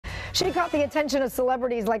She caught the attention of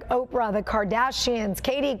celebrities like Oprah, the Kardashians,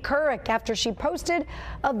 Katie Couric after she posted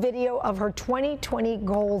a video of her 2020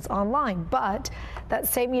 goals online. But that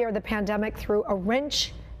same year, the pandemic threw a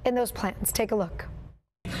wrench in those plans. Take a look.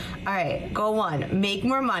 All right, goal one, make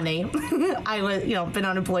more money. I was, been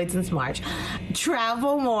unemployed since March.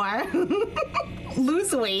 Travel more,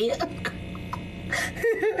 lose weight,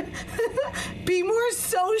 be more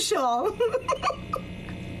social.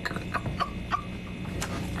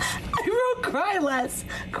 I wrote cry less,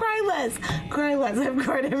 cry less, cry less. I've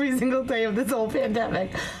cried every single day of this whole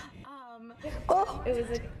pandemic. It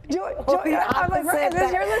was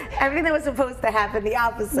everything that was supposed to happen, the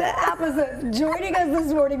opposite. The opposite. Joining us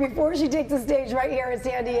this morning before she takes the stage right here in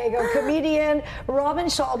San Diego, comedian Robyn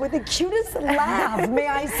Schall with the cutest laugh, may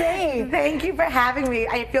I say. Thank you for having me.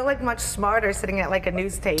 I feel like much smarter sitting at like a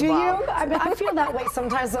news table. Do you? I mean, I feel that way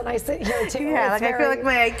sometimes when I sit here too. Yeah, I feel like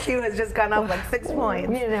my IQ has just gone up like 6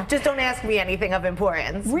 points. Just don't ask me anything of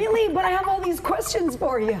importance. Really? But I have all these questions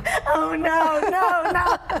for you. Oh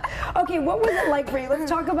no. Okay, what was it like for you? Let's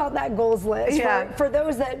talk about that goals list. Yeah. For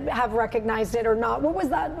those that have recognized it or not, what was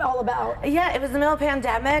that all about? Yeah, it was the middle of the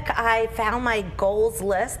pandemic. I found my goals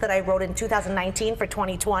list that I wrote in 2019 for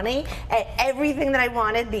 2020. And everything that I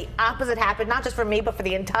wanted, the opposite happened, not just for me, but for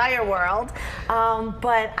the entire world.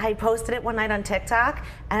 But I posted it one night on TikTok,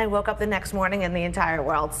 and I woke up the next morning and the entire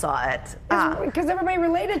world saw it. Because everybody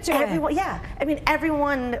related to it. Yeah, I mean,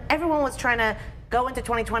 everyone was trying to go into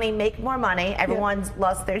 2020, make more money. Everyone's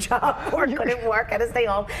lost their job or couldn't work, had to stay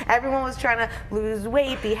home. Everyone was trying to lose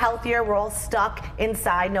weight, be healthier. We're all stuck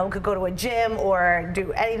inside. No one could go to a gym or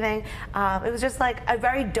do anything. It was just like a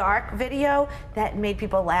very dark video that made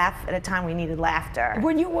people laugh at a time we needed laughter.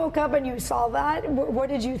 When you woke up and you saw that, what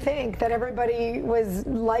did you think? That everybody was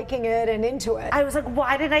liking it and into it? I was like,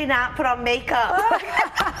 why did I not put on makeup? Because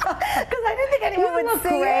I didn't think anyone would see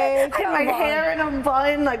it. I had my hair in a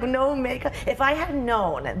bun, like no makeup. If I had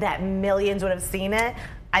known that millions would have seen it,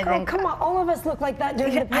 I think. Come on, all of us look like that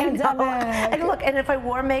during the pandemic. And look, and if I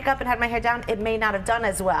wore makeup and had my hair down, it may not have done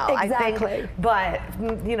as well. Exactly. I think,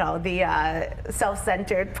 but the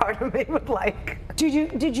self-centered part of me would like. Did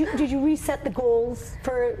you reset the goals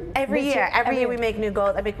for every year? Every year we make new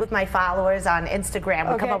goals. I make with my followers on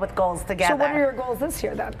Instagram. We come up with goals together. So what are your goals this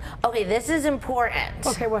year then? Okay, this is important.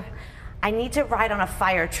 Okay, what? I need to ride on a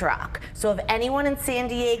fire truck. So if anyone in San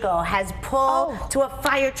Diego has pull to a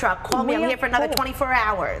fire truck, call me. I'm here for another 24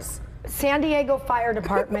 hours. San Diego Fire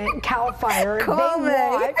Department, CAL FIRE, they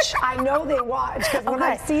watch. I know they watch because when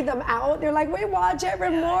I see them out, they're like, we watch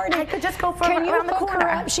every morning. I could just go around the corner. Her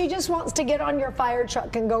up? She just wants to get on your fire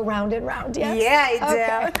truck and go round and round. Yes? Yeah,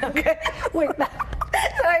 I do. Okay. Wait.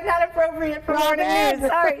 Sorry, not appropriate for morning news.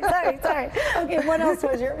 Sorry. Okay, what else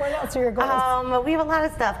are your goals? We have a lot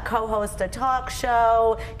of stuff. Co-host a talk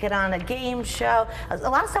show, get on a game show. A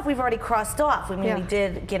lot of stuff we've already crossed off. I mean, we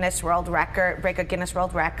did Guinness World Record, break a Guinness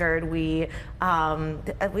World Record. We did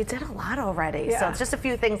a lot already. So it's just a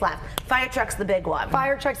few things left. Fire truck's the big one.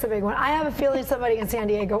 Fire truck's the big one. I have a feeling somebody in San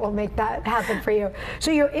Diego will make that happen for you. So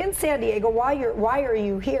you're in San Diego. Why are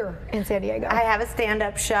you here in San Diego? I have a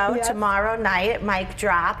stand-up show tomorrow night. Mic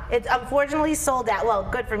drop. It's unfortunately sold out. Well,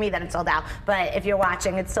 good for me that it's sold out. But if you're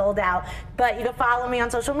watching, it's sold out. But you can follow me on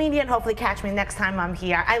social media and hopefully catch me next time I'm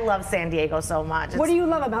here. I love San Diego so much. What do you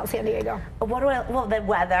love about San Diego? Well, the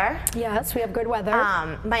weather. Yes, we have good weather.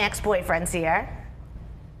 My ex-boyfriend's here.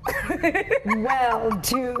 Well,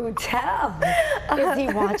 do tell. Is he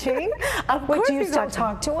watching? Of course. Do you still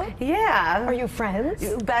talk to him? Yeah. Are you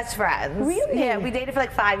friends? Best friends. Really? Yeah, we dated for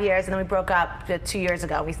like 5 years and then we broke up 2 years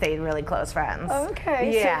ago. We stayed really close friends.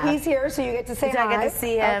 Okay. Yeah. So he's here, so you get to say hi. I get to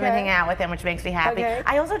see him and hang out with him, which makes me happy. Okay.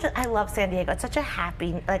 I love San Diego. It's such a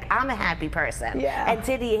happy, I'm a happy person. Yeah. And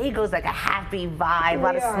San Diego's like a happy vibe, a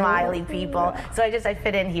lot of smiley people. So I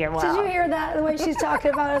fit in here well. Did you hear that? The way she's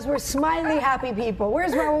talking about us, we're smiley, happy people.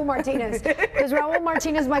 Where's Raul Martinez? Does Raul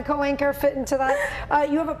Martinez, my co-anchor, fit into that?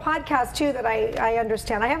 You have a podcast too that I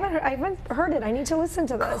understand. I haven't heard it. I need to listen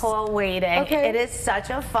to this. Cool waiting. Okay. It is such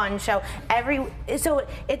a fun show. So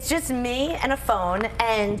it's just me and a phone,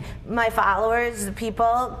 and my followers,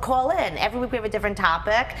 people call in. Every week we have a different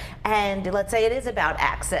topic, and let's say it is about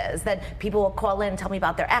exes. Then people will call in and tell me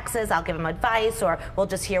about their exes. I'll give them advice, or we'll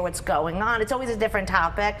just hear what's going on. It's always a different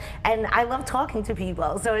topic, and I love talking to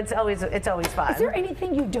people. So it's always fun. Is there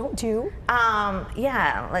anything you don't do?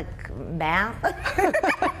 Yeah, like math.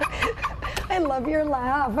 I love your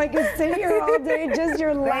laugh. I could sit here all day. Just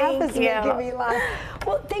your laugh is making me laugh.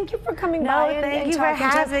 Well, thank you for coming by and thank you for talking to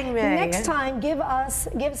us. having me. Next time,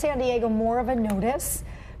 give San Diego more of a notice,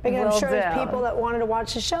 Because I'm Will sure there's do. people that wanted to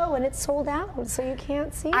watch the show and it's sold out, so you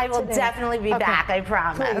can't see it I will today. definitely be back, I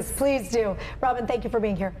promise. Please do. Robyn, t:hank you for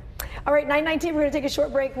being here. All right, 9:19, we're going to take a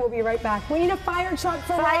short break. We'll be right back. We need a fire truck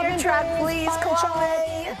for Robyn. Fire truck, please Fire call truck. it.